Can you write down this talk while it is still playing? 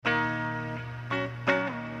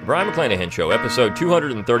The Brion McClanahan Show, episode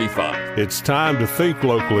 235. It's time to think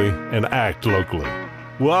locally and act locally.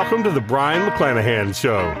 Welcome to the Brion McClanahan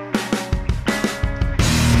Show.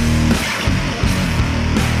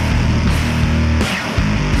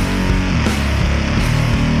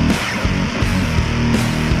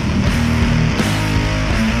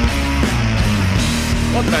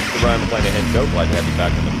 Welcome back to the Brion McClanahan Show. Glad to have you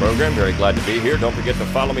back on the program. Very glad to be here. Don't forget to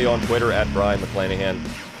follow me on Twitter at Brion McClanahan.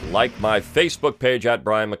 Like my Facebook page at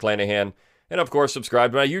Brion McClanahan. And of course,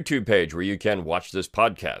 subscribe to my YouTube page where you can watch this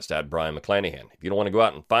podcast at Brion McClanahan. If you don't want to go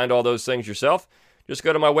out and find all those things yourself, just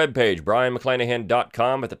go to my webpage,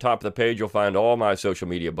 brionmcclanahan.com. At the top of the page, you'll find all my social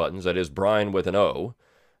media buttons. That is Brion with an O,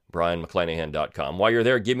 brionmcclanahan.com. While you're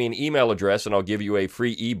there, give me an email address and I'll give you a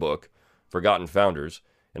free ebook, Forgotten Founders,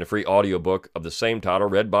 and a free audiobook of the same title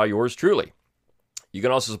read by yours truly. You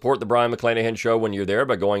can also support the Brion McClanahan Show when you're there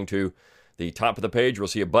by going to the top of the page. We'll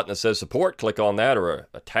see a button that says support. Click on that, or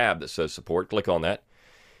a tab that says support. Click on that.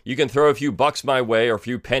 You can throw a few bucks my way or a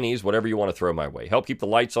few pennies, whatever you want to throw my way. Help keep the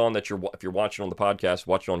lights on if you're watching on the podcast,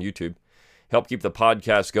 watching on YouTube. Help keep the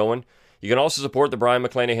podcast going. You can also support the Brion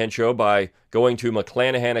McClanahan Show by going to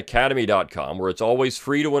McClanahanacademy.com, where it's always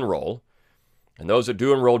free to enroll. And those that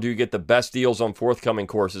do enroll do get the best deals on forthcoming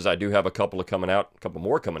courses. I do have a couple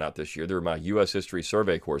more coming out this year. They're my U.S. History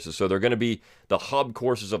Survey courses. So they're going to be the hub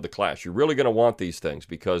courses of the class. You're really going to want these things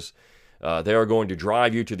because they are going to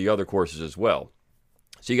drive you to the other courses as well.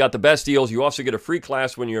 So you got the best deals. You also get a free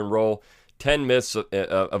class when you enroll, 10 Myths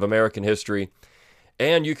of American History.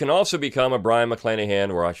 And you can also become a Brion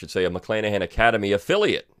McClanahan, or I should say a McClanahan Academy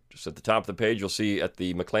affiliate. Just at the top of the page, you'll see at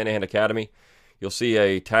the McClanahan Academy, you'll see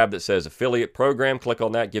a tab that says Affiliate Program. Click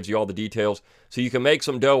on that, gives you all the details. So you can make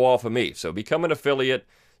some dough off of me. So become an affiliate,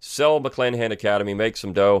 sell McClanahan Academy, make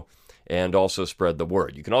some dough, and also spread the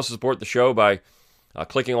word. You can also support the show by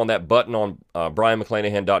clicking on that button on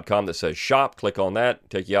brionmcclanahan.com that says Shop. Click on that,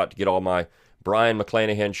 take you out to get all my Brion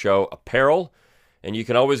McClanahan Show apparel. And you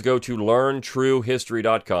can always go to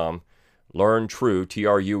learntruehistory.com, learntrue,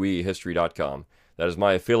 T-R-U-E, history.com. That is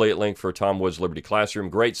my affiliate link for Tom Woods Liberty Classroom.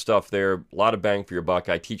 Great stuff there. A lot of bang for your buck.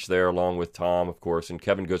 I teach there along with Tom, of course, and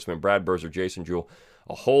Kevin Gutzman, Brad Berzer, Jason Jewell.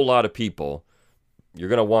 A whole lot of people. You're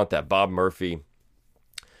going to want that. Bob Murphy.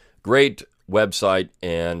 Great website,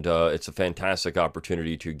 and it's a fantastic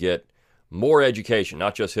opportunity to get more education,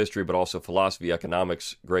 not just history, but also philosophy,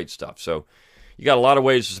 economics, great stuff. So you got a lot of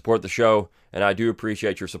ways to support the show, and I do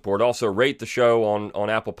appreciate your support. Also, rate the show on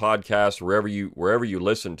Apple Podcasts, wherever you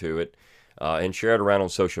listen to it. And share it around on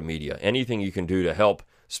social media. Anything you can do to help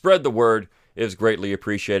spread the word is greatly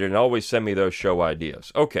appreciated. And always send me those show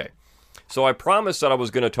ideas. Okay, so I promised that I was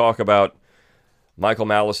going to talk about Michael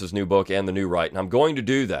Malice's new book and the New Right. And I'm going to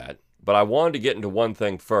do that. But I wanted to get into one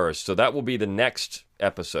thing first. So that will be the next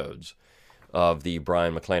episodes of the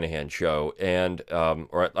Brion McClanahan Show. And,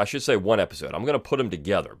 or I should say one episode. I'm going to put them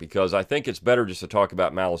together because I think it's better just to talk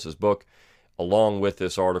about Malice's book along with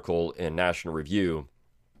this article in National Review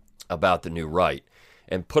about the New Right,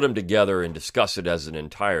 and put them together and discuss it as an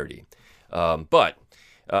entirety. But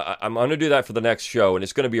I'm going to do that for the next show, and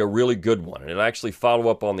it's going to be a really good one. And it'll actually follow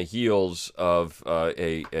up on the heels of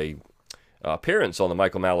a appearance on the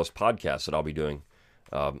Michael Malice podcast that I'll be doing.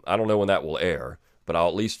 I don't know when that will air, but I will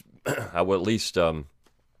at least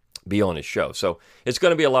be on his show. So it's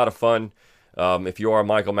going to be a lot of fun. If you are a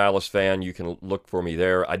Michael Malice fan, you can look for me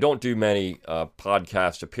there. I don't do many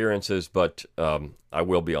podcast appearances, but I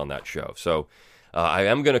will be on that show. So I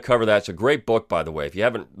am going to cover that. It's a great book, by the way. If you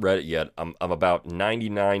haven't read it yet, I'm about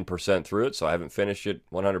 99% through it, so I haven't finished it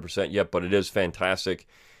 100% yet, but it is fantastic,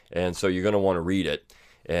 and so you're going to want to read it.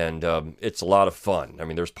 And it's a lot of fun. I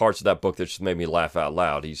mean, there's parts of that book that just made me laugh out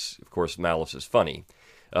loud. Of course, Malice is funny.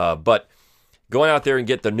 But going out there and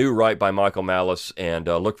get The New Right by Michael Malice, and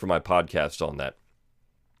look for my podcast on that.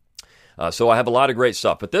 So I have a lot of great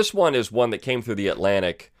stuff. But this one is one that came through the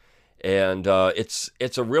Atlantic, and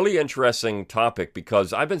it's a really interesting topic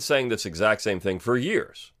because I've been saying this exact same thing for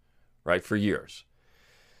years, right? For years.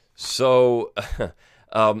 So,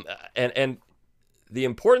 and the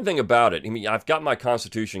important thing about it, I mean, I've got my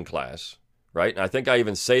Constitution class, right? And I think I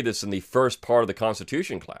even say this in the first part of the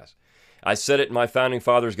Constitution class. I said it in my Founding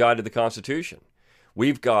Fathers Guide to the Constitution.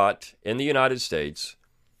 We've got, in the United States,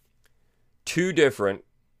 two different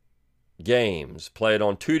games played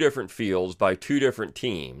on two different fields by two different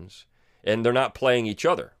teams, and they're not playing each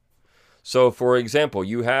other. So, for example,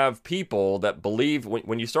 you have people that believe,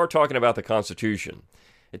 when you start talking about the Constitution,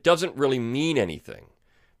 it doesn't really mean anything.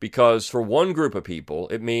 Because for one group of people,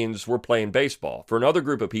 it means we're playing baseball. For another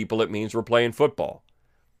group of people, it means we're playing football.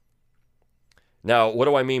 Now, what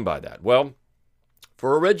do I mean by that? Well,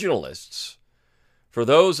 for originalists, for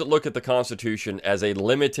those that look at the Constitution as a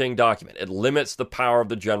limiting document. It limits the power of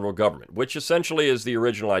the general government, which essentially is the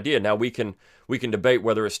original idea. Now we can debate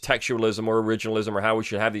whether it's textualism or originalism or how we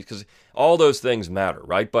should have these, because all those things matter,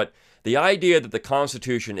 right? But the idea that the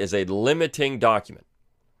Constitution is a limiting document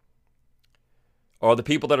are the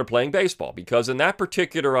people that are playing baseball, because in that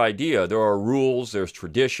particular idea, there are rules, there's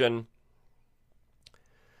tradition.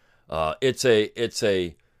 It's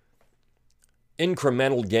a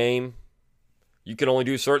incremental game. You can only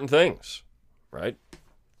do certain things, right?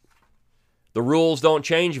 The rules don't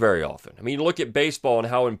change very often. I mean, look at baseball and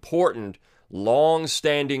how important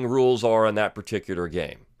long-standing rules are in that particular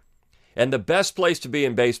game. And the best place to be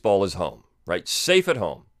in baseball is home, right? Safe at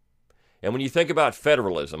home. And when you think about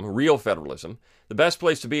federalism, real federalism, the best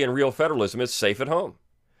place to be in real federalism is safe at home.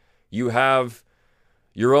 You have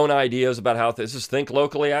your own ideas about how this is, think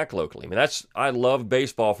locally, act locally. I mean, I love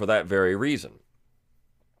baseball for that very reason.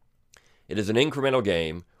 It is an incremental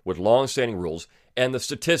game with long-standing rules, and the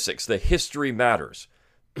statistics, the history matters.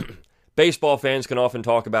 Baseball fans can often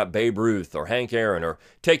talk about Babe Ruth or Hank Aaron or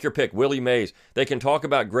take your pick, Willie Mays. They can talk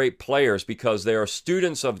about great players because they are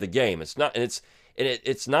students of the game. It's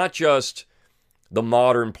not just the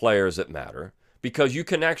modern players that matter, because you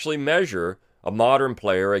can actually measure a modern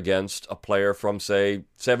player against a player from, say,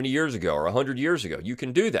 70 years ago or 100 years ago. You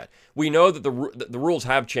can do that. We know that the rules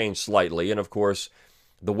have changed slightly, and of course,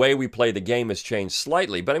 the way we play the game has changed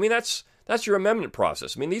slightly. But I mean, that's your amendment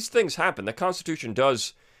process. I mean, these things happen. The Constitution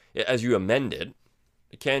does, as you amend it,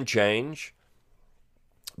 it can change.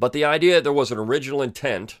 But the idea that there was an original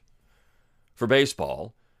intent for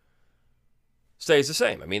baseball stays the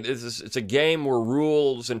same. I mean, it's a game where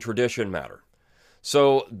rules and tradition matter.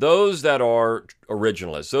 So those that are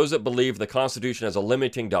originalists, those that believe the Constitution as a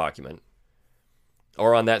limiting document,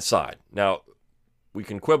 are on that side. Now, we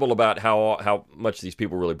can quibble about how much these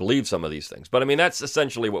people really believe some of these things. But I mean, that's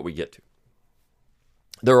essentially what we get to.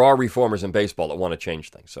 There are reformers in baseball that want to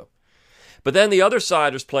change things. But then the other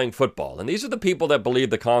side is playing football. And these are the people that believe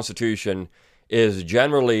the Constitution is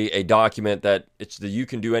generally a document that it's the you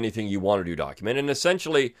can do anything you want to do document. And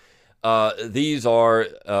essentially, these are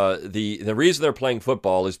the reason they're playing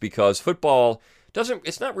football is because football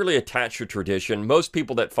it's not really attached to tradition. Most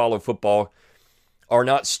people that follow football are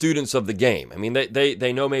not students of the game. I mean,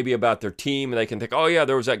 they know maybe about their team, and they can think, oh yeah,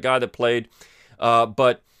 there was that guy that played.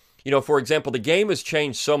 But, you know, for example, the game has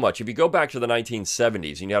changed so much. If you go back to the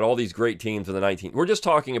 1970s, and you had all these great teams in we're just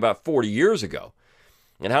talking about 40 years ago,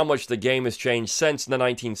 and how much the game has changed since the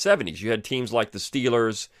 1970s. You had teams like the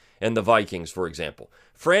Steelers and the Vikings, for example.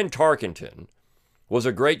 Fran Tarkenton was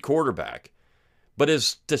a great quarterback, but his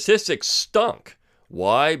statistics stunk.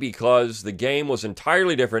 Why? Because the game was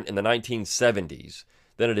entirely different in the 1970s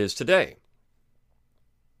than it is today.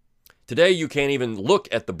 Today, you can't even look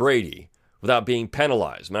at the Brady without being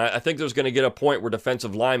penalized. I think there's going to get a point where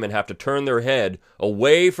defensive linemen have to turn their head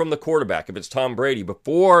away from the quarterback, if it's Tom Brady,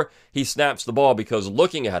 before he snaps the ball, because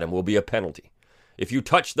looking at him will be a penalty. If you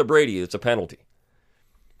touch the Brady, it's a penalty.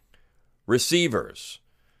 Receivers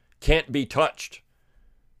can't be touched.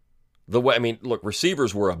 Look,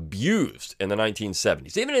 receivers were abused in the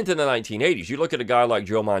 1970s, even into the 1980s. You look at a guy like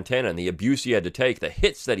Joe Montana and the abuse he had to take, the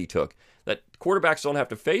hits that he took, that quarterbacks don't have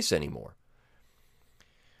to face anymore.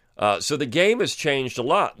 So the game has changed a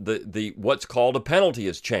lot. The what's called a penalty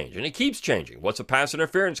has changed, and it keeps changing. What's a pass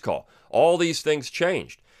interference call? All these things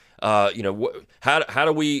changed. How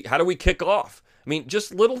do we kick off? I mean,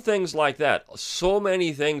 just little things like that. So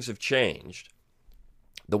many things have changed.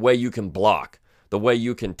 The way you can block, the way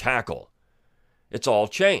you can tackle, it's all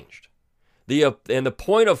changed. And the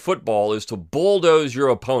point of football is to bulldoze your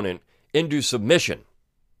opponent into submission.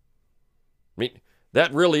 I mean,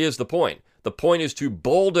 that really is the point. The point is to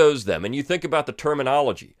bulldoze them. And you think about the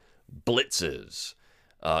terminology, blitzes.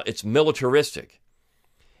 It's militaristic.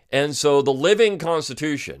 And so the living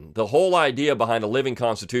constitution, the whole idea behind a living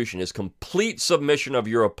constitution is complete submission of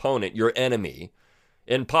your opponent, your enemy,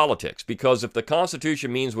 in politics. Because if the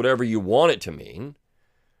Constitution means whatever you want it to mean,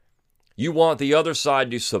 you want the other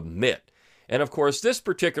side to submit. And of course, this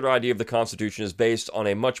particular idea of the Constitution is based on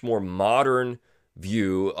a much more modern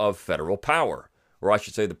view of federal power, or I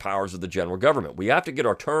should say the powers of the general government. We have to get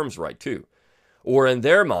our terms right too. Or in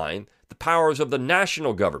their mind, the powers of the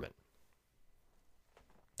national government.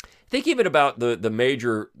 Think even about the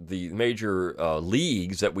major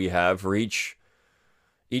leagues that we have for each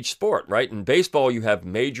sport, right? In baseball, you have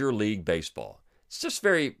Major League Baseball. It's just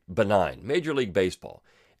very benign, Major League Baseball.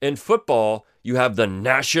 In football, you have the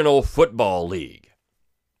National Football League.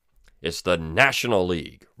 It's the National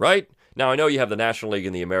League, right? Now, I know you have the National League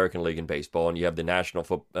and the American League in baseball, and you have the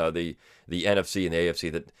the NFC and the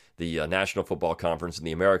AFC, the National Football Conference and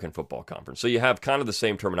the American Football Conference. So you have kind of the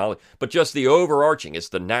same terminology, but just the overarching, it's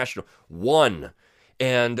the national one.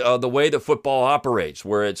 And the way that football operates,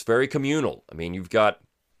 where it's very communal. I mean, you've got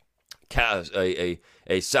a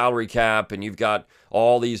salary cap, and you've got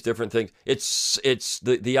all these different things. It's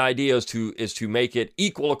the idea is to make it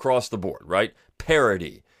equal across the board, right?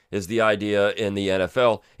 Parity is the idea in the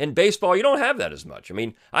NFL. In baseball, you don't have that as much. I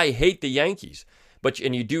mean, I hate the Yankees,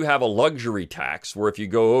 and you do have a luxury tax where if you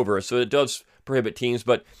go over, so it does prohibit teams.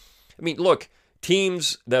 But I mean, look,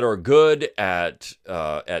 teams that are good at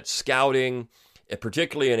scouting,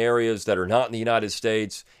 particularly in areas that are not in the United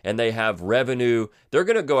States, and they have revenue, they're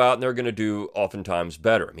going to go out and they're going to do oftentimes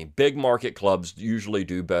better. I mean, big market clubs usually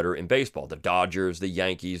do better in baseball. The Dodgers, the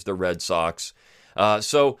Yankees, the Red Sox.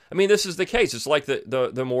 So, I mean, this is the case. It's like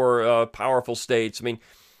the more powerful states. I mean,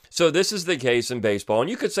 so this is the case in baseball, and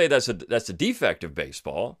you could say that's a defect of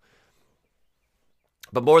baseball.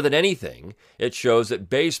 But more than anything, it shows that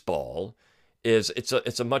baseball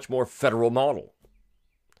it's a much more federal model.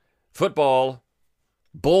 Football,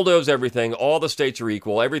 bulldoze everything. All the states are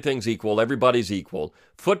equal. Everything's equal. Everybody's equal.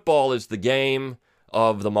 Football is the game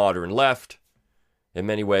of the modern left in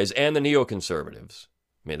many ways, and the neoconservatives.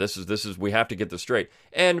 I mean, this is we have to get this straight.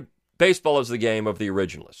 And baseball is the game of the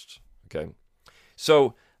originalists. Okay,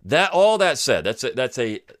 so all that said, that's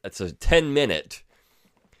a 10-minute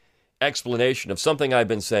explanation of something I've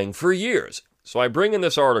been saying for years. So I bring in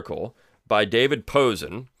this article by David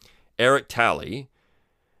Posen, Eric Talley,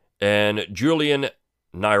 and Julian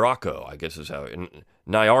Nyarko, I guess is how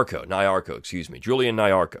Nyarko, excuse me, Julian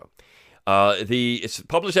Nyarko. It's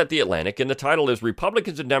published at The Atlantic, and the title is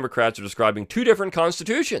Republicans and Democrats are describing two different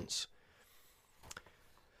constitutions.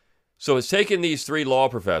 So it's taken these three law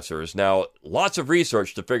professors, now lots of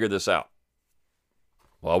research to figure this out.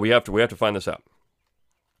 Well, we have to find this out.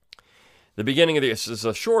 The beginning of this is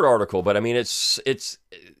a short article, but I mean it's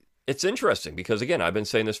interesting because, again, I've been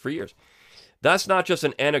saying this for years. That's not just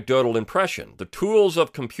an anecdotal impression. The tools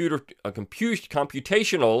of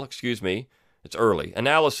computational, it's early,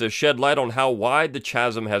 analysis shed light on how wide the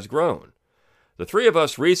chasm has grown. The three of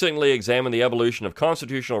us recently examined the evolution of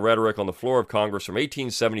constitutional rhetoric on the floor of Congress from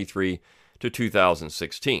 1873 to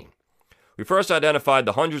 2016. We first identified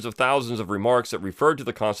the hundreds of thousands of remarks that referred to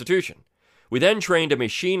the Constitution. We then trained a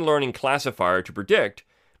machine learning classifier to predict,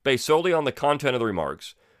 based solely on the content of the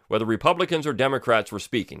remarks, whether Republicans or Democrats were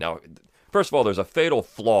speaking. Now, first of all, there's a fatal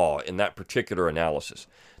flaw in that particular analysis.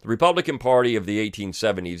 The Republican Party of the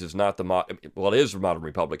 1870s is not it is the modern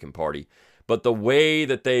Republican Party, but the way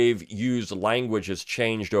that they've used language has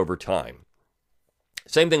changed over time.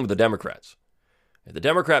 Same thing with the Democrats. The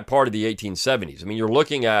Democrat Party of the 1870s, I mean, you're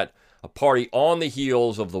looking at a party on the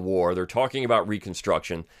heels of the war. They're talking about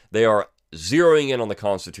Reconstruction. They are zeroing in on the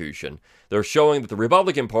Constitution. They're showing that the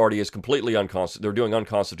Republican Party is completely unconstitutional. They're doing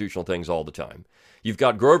unconstitutional things all the time. You've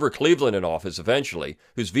got Grover Cleveland in office eventually,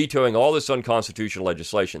 who's vetoing all this unconstitutional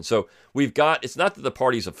legislation. So it's not that the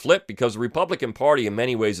parties have flipped, because the Republican Party in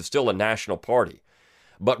many ways is still a national party.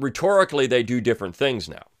 But rhetorically, they do different things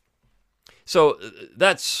now. So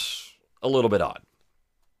that's a little bit odd.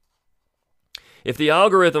 If the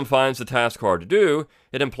algorithm finds the task hard to do,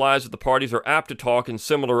 it implies that the parties are apt to talk in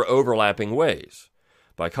similar overlapping ways.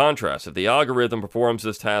 By contrast, if the algorithm performs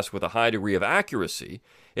this task with a high degree of accuracy,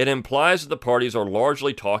 it implies that the parties are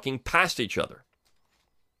largely talking past each other.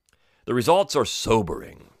 The results are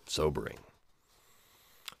sobering.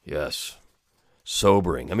 Yes,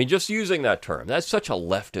 sobering. I mean, just using that term, that's such a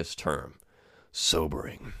leftist term.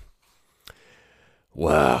 Sobering.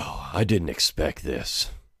 Wow, I didn't expect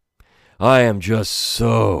this. I am just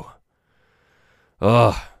so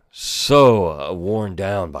worn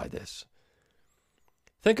down by this.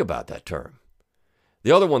 Think about that term.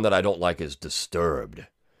 The other one that I don't like is disturbed.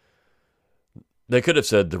 They could have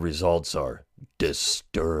said the results are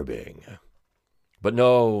disturbing. But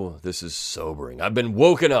no, this is sobering. I've been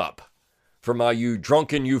woken up from my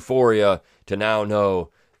drunken euphoria to now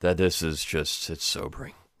know that this is it's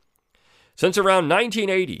sobering. Since around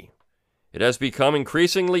 1980, it has become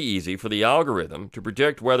increasingly easy for the algorithm to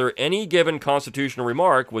predict whether any given constitutional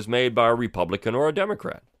remark was made by a Republican or a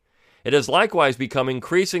Democrat. It has likewise become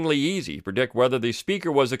increasingly easy to predict whether the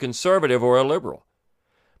speaker was a conservative or a liberal.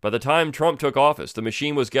 By the time Trump took office, the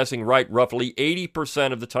machine was guessing right roughly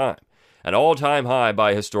 80% of the time, an all-time high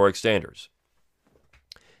by historic standards.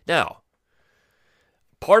 Now,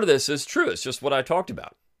 part of this is true. It's just what I talked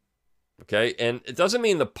about. Okay? And it doesn't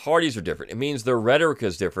mean the parties are different. It means their rhetoric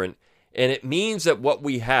is different, And it means that what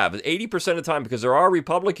we have, 80% of the time, because there are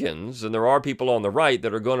Republicans and there are people on the right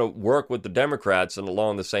that are going to work with the Democrats and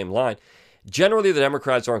along the same line, generally the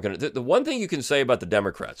Democrats aren't going to. The one thing you can say about the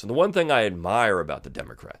Democrats, and the one thing I admire about the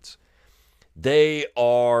Democrats, they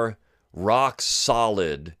are rock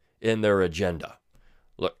solid in their agenda.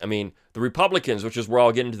 Look, I mean, the Republicans, which is where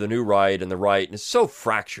I'll get into the new right and the right, and it's so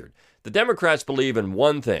fractured. The Democrats believe in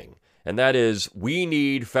one thing, and that is we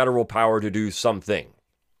need federal power to do something.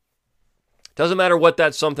 Doesn't matter what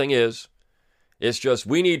that something is. It's just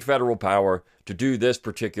we need federal power to do this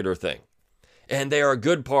particular thing. And they are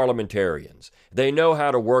good parliamentarians. They know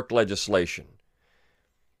how to work legislation.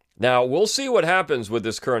 Now, we'll see what happens with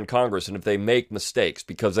this current Congress and if they make mistakes,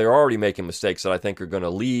 because they're already making mistakes that I think are going to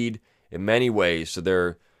lead in many ways to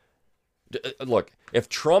their... Look, if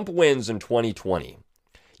Trump wins in 2020,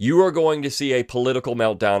 you are going to see a political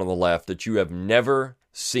meltdown on the left that you have never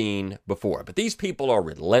seen before. But these people are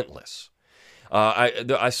relentless.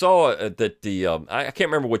 I saw that I can't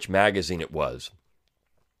remember which magazine it was,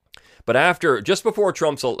 but just before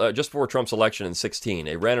Trump's election in 2016,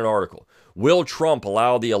 they ran an article: "Will Trump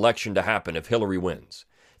allow the election to happen if Hillary wins?"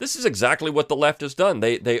 This is exactly what the left has done.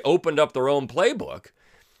 They opened up their own playbook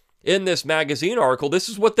in this magazine article. This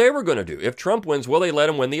is what they were going to do if Trump wins. Will they let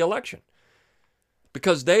him win the election?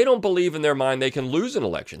 Because they don't believe in their mind they can lose an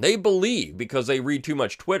election. They believe, because they read too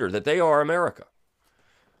much Twitter, that they are America.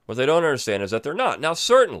 What they don't understand is that they're not. Now,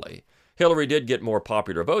 certainly, Hillary did get more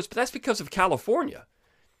popular votes, but that's because of California.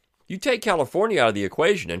 You take California out of the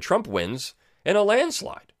equation, and Trump wins in a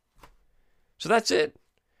landslide. So that's it.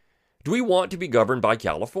 Do we want to be governed by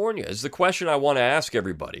California? Is the question I want to ask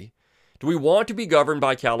everybody. Do we want to be governed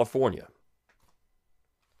by California?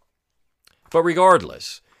 But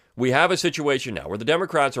regardless, we have a situation now where the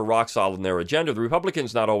Democrats are rock solid in their agenda. The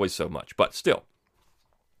Republicans, not always so much, but still.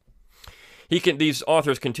 These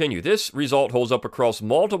authors continue. This result holds up across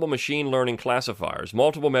multiple machine learning classifiers,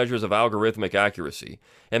 multiple measures of algorithmic accuracy,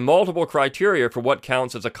 and multiple criteria for what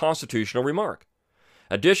counts as a constitutional remark.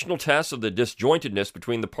 Additional tests of the disjointedness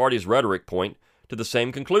between the parties' rhetoric point to the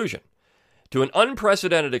same conclusion. To an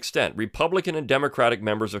unprecedented extent, Republican and Democratic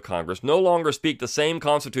members of Congress no longer speak the same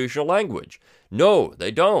constitutional language. No,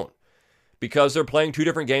 they don't, because they're playing two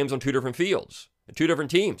different games on two different fields. Two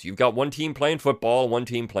different teams. You've got one team playing football, one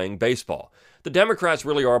team playing baseball. The Democrats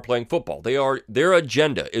really are playing football. Their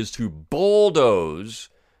agenda is to bulldoze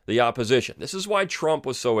the opposition. This is why Trump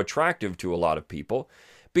was so attractive to a lot of people,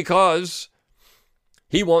 because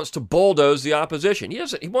he wants to bulldoze the opposition.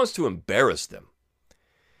 He wants to embarrass them.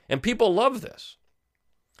 And people love this.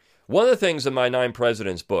 One of the things in my 9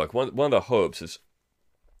 Presidents book, one of the hopes is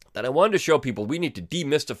that I wanted to show people we need to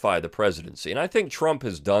demystify the presidency. And I think Trump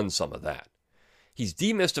has done some of that. He's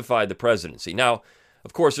demystified the presidency. Now,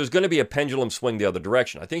 of course, there's going to be a pendulum swing the other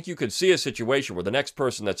direction. I think you could see a situation where the next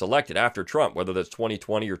person that's elected after Trump, whether that's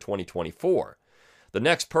 2020 or 2024, the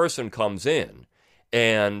next person comes in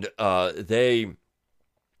and they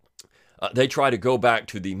try to go back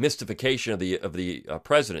to the mystification of the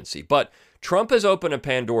presidency. But Trump has opened a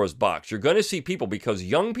Pandora's box. You're going to see people, because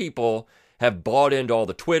young people have bought into all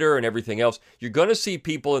the Twitter and everything else, you're going to see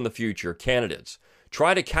people in the future, candidates,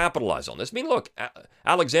 try to capitalize on this. I mean, look,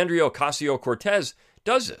 Alexandria Ocasio-Cortez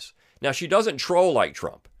does this. Now, she doesn't troll like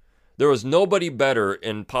Trump. There is nobody better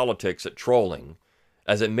in politics at trolling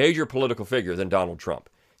as a major political figure than Donald Trump.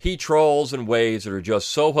 He trolls in ways that are just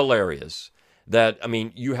so hilarious that, I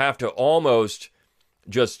mean, you have to almost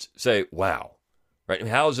just say, wow, right?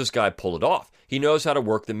 How does this guy pull it off? He knows how to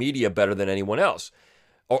work the media better than anyone else.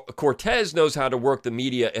 Cortez knows how to work the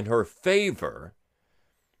media in her favor,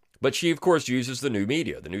 but she, of course, uses the new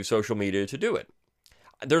media, the new social media to do it.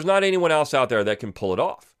 There's not anyone else out there that can pull it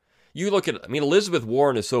off. You look at, I mean, Elizabeth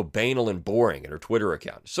Warren is so banal and boring in her Twitter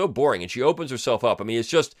account. So boring, and she opens herself up. I mean, it's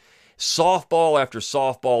just softball after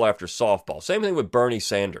softball after softball. Same thing with Bernie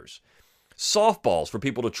Sanders. Softballs for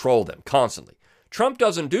people to troll them constantly. Trump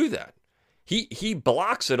doesn't do that. He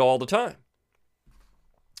blocks it all the time.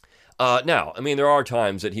 Now, I mean, there are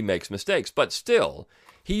times that he makes mistakes, but still,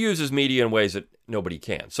 he uses media in ways that nobody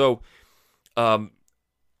can. So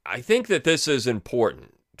I think that this is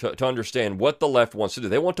important to understand what the left wants to do.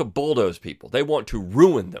 They want to bulldoze people. They want to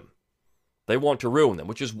ruin them. They want to ruin them,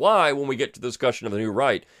 which is why when we get to the discussion of the new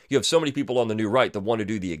right, you have so many people on the new right that want to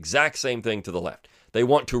do the exact same thing to the left. They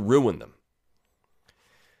want to ruin them.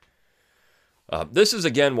 This is,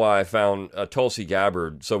 again, why I found Tulsi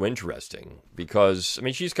Gabbard so interesting, because, I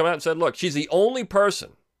mean, she's come out and said, look, she's the only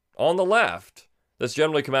person on the left that's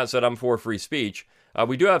generally come out and said, I'm for free speech.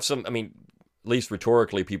 We do have some, I mean, at least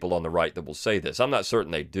rhetorically, people on the right that will say this. I'm not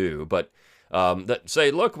certain they do, but that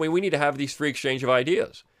say, look, we need to have these free exchange of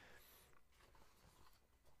ideas.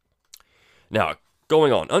 Now,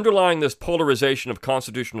 going on, underlying this polarization of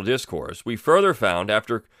constitutional discourse, we further found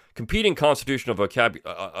our competing constitutional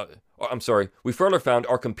vocabularies.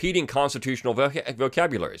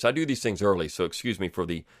 I do these things early, so excuse me for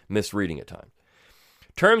the misreading at times.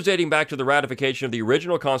 Terms dating back to the ratification of the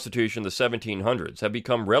original Constitution in the 1700s have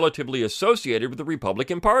become relatively associated with the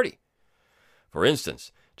Republican Party. For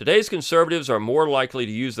instance, today's conservatives are more likely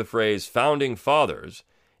to use the phrase Founding Fathers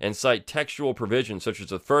and cite textual provisions such as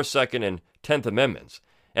the First, Second, and 10th Amendments,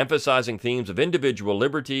 emphasizing themes of individual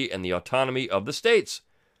liberty and the autonomy of the states.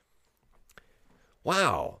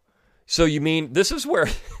 Wow. So you mean, this is where,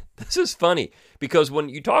 this is funny, because when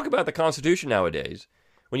you talk about the Constitution nowadays,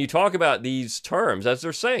 when you talk about these terms, as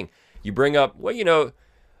they're saying, you bring up, well, you know,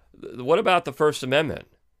 what about the First Amendment?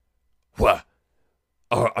 What?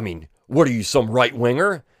 What are you, some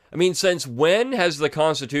right-winger? I mean, since when has the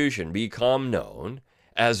Constitution become known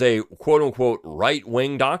as a quote-unquote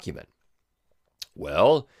right-wing document?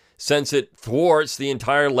 Well, since it thwarts the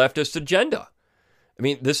entire leftist agenda. I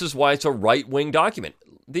mean, this is why it's a right-wing document.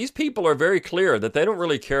 These people are very clear that they don't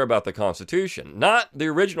really care about the Constitution, not the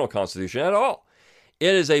original Constitution at all.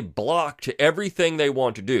 It is a block to everything they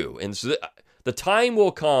want to do. And so the time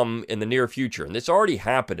will come in the near future, and it's already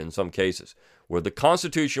happened in some cases, where the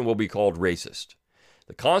Constitution will be called racist.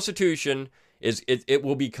 The Constitution it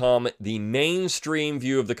will become the mainstream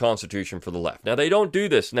view of the Constitution for the left. Now, they don't do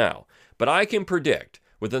this now, but I can predict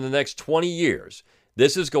within the next 20 years,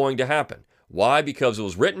 this is going to happen. Why? Because it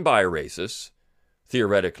was written by a racist,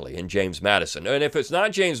 theoretically, in James Madison. And if it's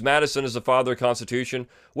not James Madison as the father of the Constitution,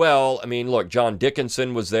 well, I mean, look, John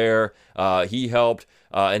Dickinson was there. He helped,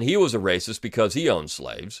 and he was a racist because he owned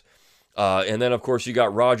slaves. And then, of course, you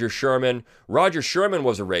got Roger Sherman. Roger Sherman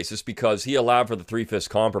was a racist because he allowed for the Three-Fifths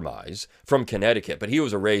Compromise from Connecticut, but he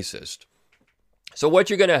was a racist. So what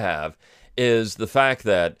you're going to have is the fact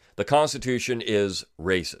that the Constitution is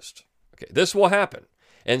racist. Okay, this will happen.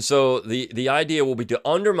 And so the idea will be to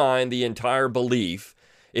undermine the entire belief.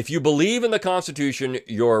 If you believe in the Constitution,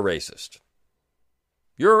 you're a racist.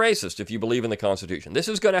 You're a racist if you believe in the Constitution. This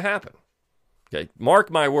is going to happen. Okay, mark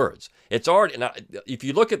my words. It's already, now, if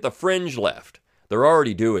you look at the fringe left, they're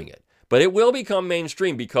already doing it. But it will become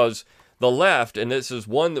mainstream because the left, and this is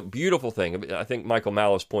one beautiful thing, I think Michael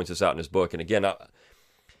Malice points this out in his book, and again,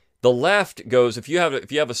 the left goes, if you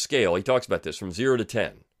have a scale, he talks about this, from 0 to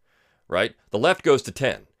 10, right? The left goes to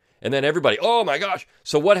 10. And then everybody, oh my gosh.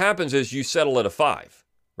 So what happens is you settle at a 5,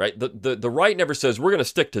 right? The right never says, we're going to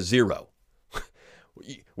stick to 0.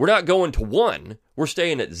 We're not going to 1. We're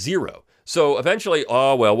staying at 0. So eventually,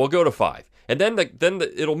 we'll go to 5. And then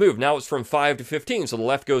it'll move. Now it's from 5 to 15. So the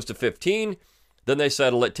left goes to 15. Then they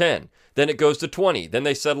settle at 10. Then it goes to 20. Then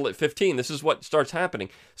they settle at 15. This is what starts happening.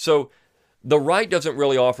 So the right doesn't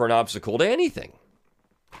really offer an obstacle to anything.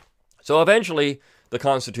 So eventually, the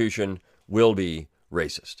Constitution will be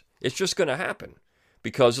racist. It's just going to happen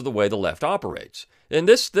because of the way the left operates. And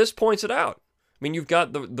this points it out. I mean, you've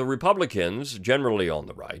got the Republicans generally on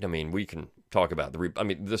the right. I mean, we can talk about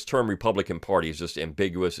this term Republican Party is just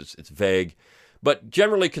ambiguous. It's vague. But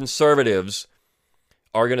generally, conservatives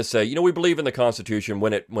are going to say, you know, we believe in the Constitution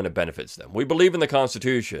when it benefits them. We believe in the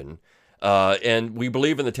Constitution, and we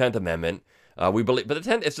believe in the 10th Amendment. Is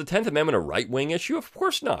the 10th Amendment a right-wing issue? Of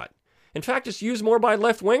course not. In fact, it's used more by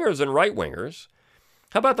left-wingers than right-wingers.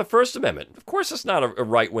 How about the First Amendment? Of course it's not a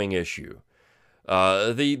right-wing issue.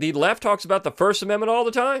 The left talks about the First Amendment all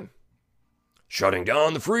the time. Shutting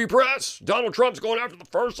down the free press. Donald Trump's going after the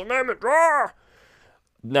First Amendment. Ah!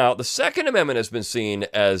 Now, the Second Amendment has been seen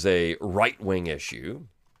as a right-wing issue,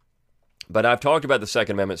 but I've talked about the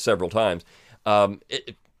Second Amendment several times. But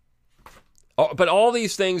all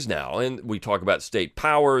these things now, and we talk about state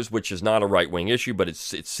powers, which is not a right-wing issue, but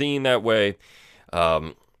it's seen that way.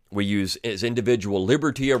 We use as individual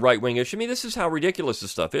liberty a right-wing issue. I mean, this is how ridiculous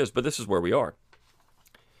this stuff is, but this is where we are.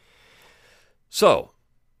 So,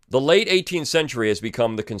 the late 18th century has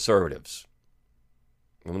become the conservatives.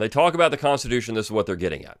 And when they talk about the Constitution, this is what they're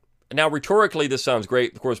getting at. Now, rhetorically, this sounds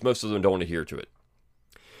great. Of course, most of them don't adhere to it.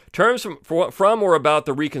 Terms from or about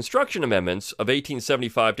the Reconstruction Amendments of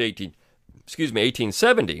 1875 to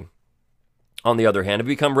 1870, on the other hand, have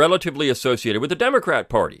become relatively associated with the Democrat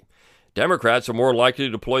Party. Democrats are more likely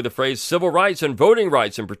to deploy the phrase civil rights and voting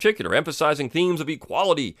rights in particular, emphasizing themes of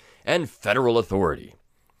equality and federal authority.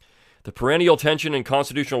 The perennial tension in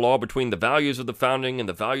constitutional law between the values of the founding and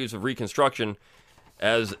the values of Reconstruction,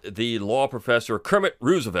 as the law professor Kermit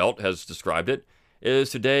Roosevelt has described it, is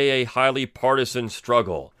today a highly partisan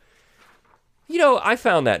struggle. You know, I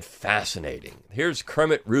found that fascinating. Here's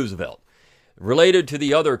Kermit Roosevelt, related to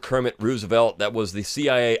the other Kermit Roosevelt that was the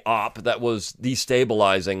CIA op that was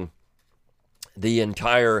destabilizing the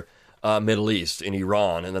entire Middle East in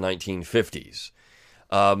Iran in the 1950s.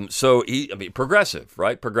 Progressive,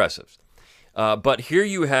 right? Progressives. But here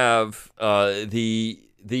you have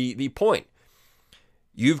the point.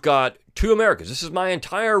 You've got two Americas. This is my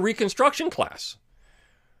entire Reconstruction class.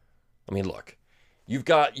 I mean, look, you've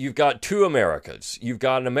got two Americas. You've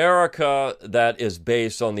got an America that is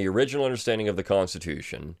based on the original understanding of the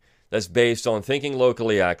Constitution, that's based on thinking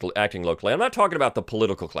locally, acting locally. I'm not talking about the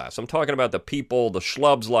political class. I'm talking about the people, the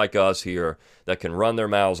schlubs like us here that can run their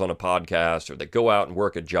mouths on a podcast or that go out and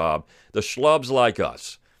work a job. The schlubs like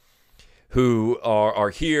us who are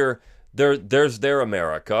here, there's their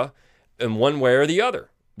America in one way or the other,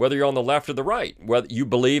 whether you're on the left or the right, whether you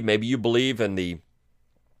believe in the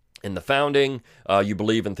founding, you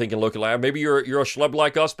believe in thinking locally. Maybe you're a schlub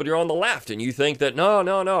like us, but you're on the left, and you think that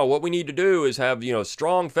no. What we need to do is have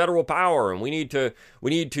strong federal power, and we need to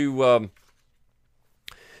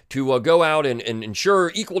go out and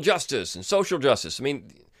ensure equal justice and social justice. I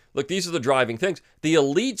mean, look, these are the driving things. The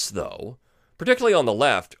elites, though, particularly on the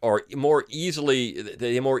left, they more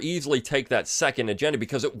easily take that second agenda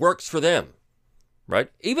because it works for them.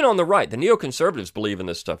 Right? Even on the right, the neoconservatives believe in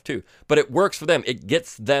this stuff too, but it works for them. It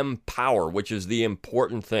gets them power, which is the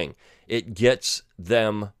important thing. It gets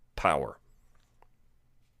them power.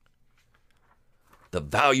 The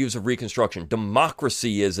values of Reconstruction.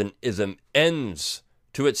 Democracy is an ends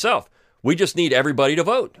to itself. We just need everybody to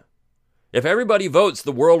vote. If everybody votes,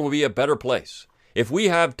 the world will be a better place. If we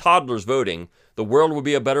have toddlers voting, the world will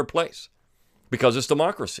be a better place because it's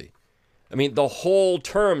democracy. I mean, the whole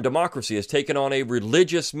term democracy has taken on a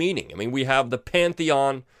religious meaning. I mean, we have the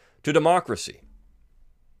pantheon to democracy.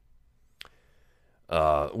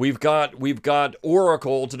 We've got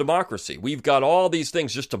oracle to democracy. We've got all these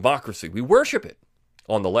things, just democracy. We worship it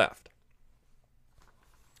on the left.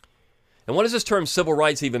 And what does this term civil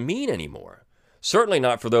rights even mean anymore? Certainly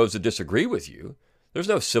not for those that disagree with you. There's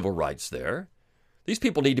no civil rights there. These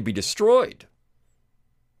people need to be destroyed.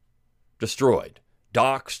 Destroyed.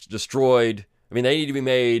 Doxed, destroyed. I mean, they need to be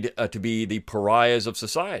made to be the pariahs of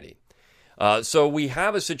society. So we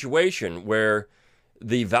have a situation where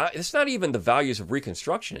it's not even the values of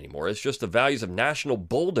Reconstruction anymore. It's just the values of national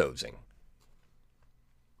bulldozing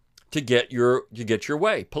to get your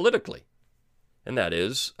way politically. And that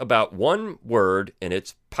is about one word, and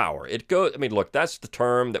it's power. It goes. I mean, look, that's the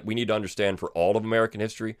term that we need to understand for all of American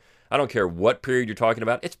history. I don't care what period you're talking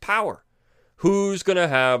about. It's power. Who's going to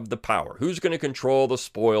have the power? Who's going to control the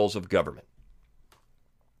spoils of government?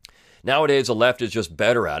 Nowadays, the left is just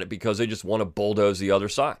better at it because they just want to bulldoze the other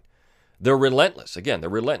side. They're relentless. Again,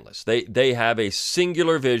 they're relentless. They have a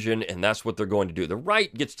singular vision, and that's what they're going to do. The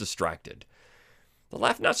right gets distracted. The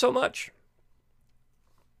left, not so much.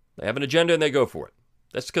 They have an agenda, and they go for it.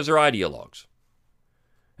 That's because they're ideologues.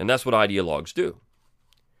 And that's what ideologues do.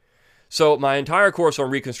 So my entire course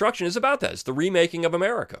on Reconstruction is about that. It's the remaking of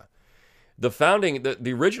America. The founding,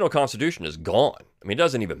 the original Constitution is gone. I mean, it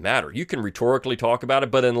doesn't even matter. You can rhetorically talk about it,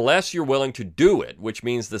 but unless you're willing to do it, which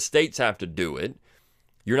means the states have to do it,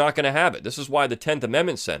 you're not going to have it. This is why the 10th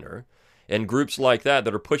Amendment Center and groups like that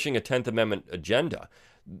are pushing a 10th Amendment agenda,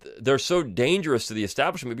 they're so dangerous to the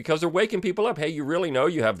establishment because they're waking people up. Hey, you really know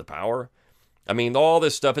you have the power? I mean, all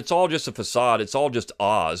this stuff, it's all just a facade. It's all just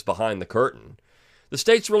Oz behind the curtain. The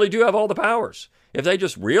states really do have all the powers. If they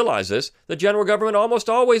just realize this, the general government almost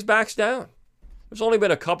always backs down. There's only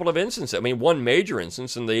been a couple of instances. I mean, one major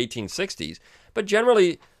instance in the 1860s, but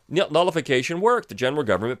generally nullification worked. The general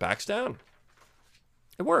government backs down.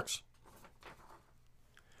 It works.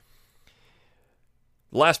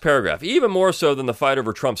 Last paragraph. Even more so than the fight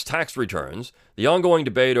over Trump's tax returns, the ongoing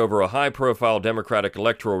debate over a high-profile Democratic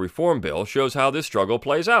electoral reform bill shows how this struggle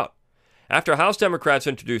plays out. After House Democrats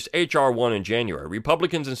introduced H.R. 1 in January,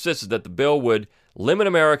 Republicans insisted that the bill would limit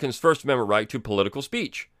Americans' First Amendment right to political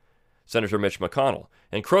speech, Senator Mitch McConnell,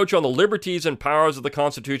 encroach on the liberties and powers of the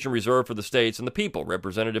Constitution reserved for the states and the people,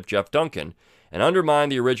 Representative Jeff Duncan, and undermine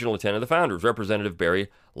the original intent of the founders, Representative Barry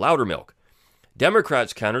Loudermilk.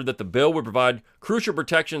 Democrats countered that the bill would provide crucial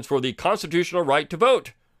protections for the constitutional right to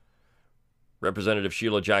vote, Representative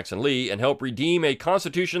Sheila Jackson Lee, and help redeem a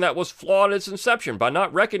constitution that was flawed at its inception by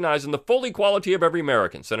not recognizing the full equality of every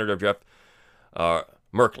American, Senator Jeff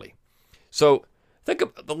Merkley. So think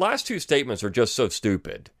of the last two statements are just so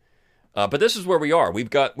stupid. But this is where we are. We've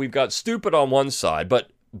got stupid on one side,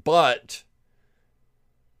 but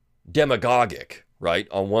demagogic, right,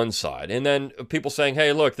 on one side. And then people saying,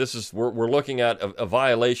 hey, look, we're looking at a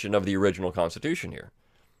violation of the original Constitution here.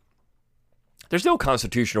 There's no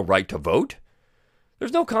constitutional right to vote.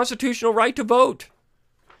 There's no constitutional right to vote.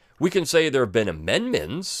 We can say there have been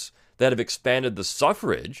amendments that have expanded the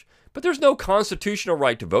suffrage, But there's no constitutional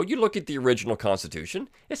right to vote. You look at the original Constitution,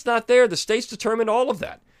 it's not there. The states determined all of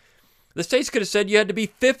that. The states could have said you had to be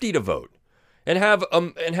 50 to vote and have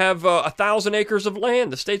 1,000 acres of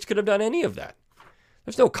land. The states could have done any of that.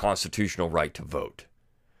 There's no constitutional right to vote.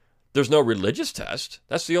 There's no religious test.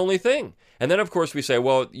 That's the only thing. And then, of course, we say,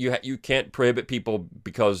 well, you can't prohibit people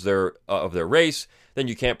because of their race. Then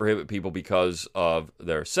you can't prohibit people because of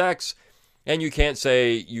their sex. And you can't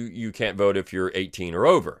say you can't vote if you're 18 or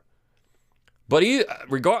over. But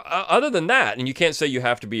other than that, and you can't say you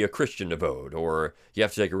have to be a Christian to vote or you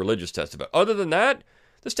have to take a religious test to vote. Other than that,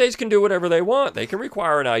 the states can do whatever they want. They can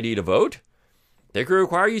require an ID to vote. They can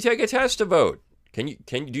require you take a test to vote. Do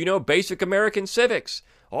you know basic American civics?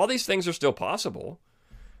 All these things are still possible.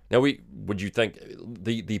 Now, would you think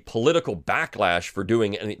the political backlash for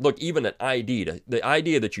doing it? Look, even an ID, the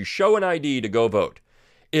idea that you show an ID to go vote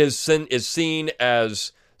is seen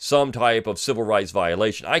as some type of civil rights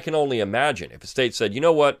violation. I can only imagine if a state said, you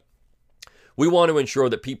know what, we want to ensure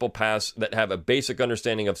that people that have a basic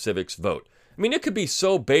understanding of civics vote. I mean, it could be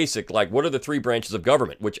so basic, like what are the three branches of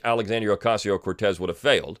government, which Alexandria Ocasio-Cortez would have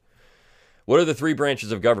failed. What are the three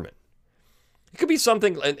branches of government? It could be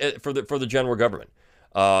something for the general government.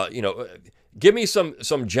 Give me some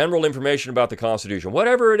general information about the Constitution,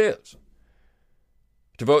 whatever it is,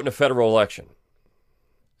 to vote in a federal election.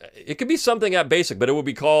 It could be something that basic, but it would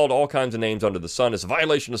be called all kinds of names under the sun. It's a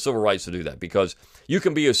violation of civil rights to do that because you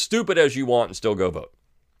can be as stupid as you want and still go vote.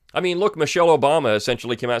 I mean, look, Michelle Obama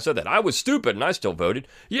essentially came out and said that. I was stupid and I still voted.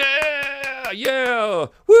 Yeah,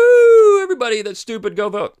 woo, everybody that's stupid, go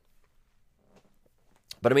vote.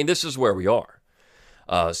 But I mean, this is where we are.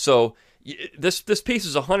 So this piece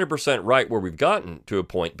is 100% right where we've gotten to a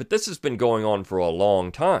point, but this has been going on for a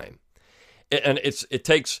long time. And it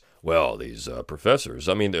takes, well, these professors,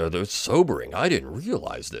 I mean, they're sobering. I didn't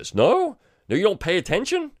realize this. No, you don't pay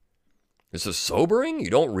attention? This is sobering? You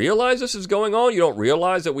don't realize this is going on? You don't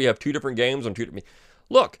realize that we have two different games on two different...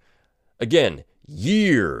 Look, again,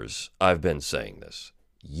 years I've been saying this.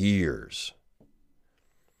 Years.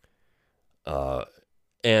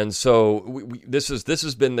 And so this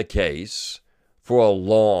has been the case for a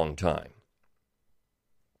long time.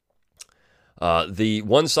 The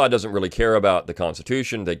one side doesn't really care about the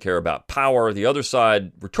Constitution. They care about power. The other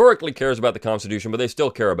side rhetorically cares about the Constitution, but they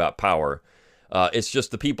still care about power. It's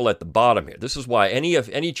just the people at the bottom here. This is why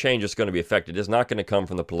any change that's going to be affected is not going to come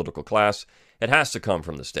from the political class. It has to come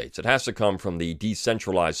from the states. It has to come from the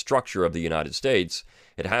decentralized structure of the United States.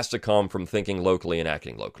 It has to come from thinking locally and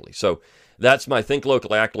acting locally. So that's my Think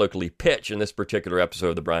Locally, Act Locally pitch in this particular episode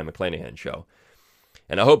of the Brion McClanahan Show.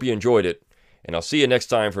 And I hope you enjoyed it. And I'll see you next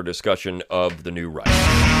time for a discussion of the new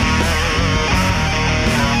right.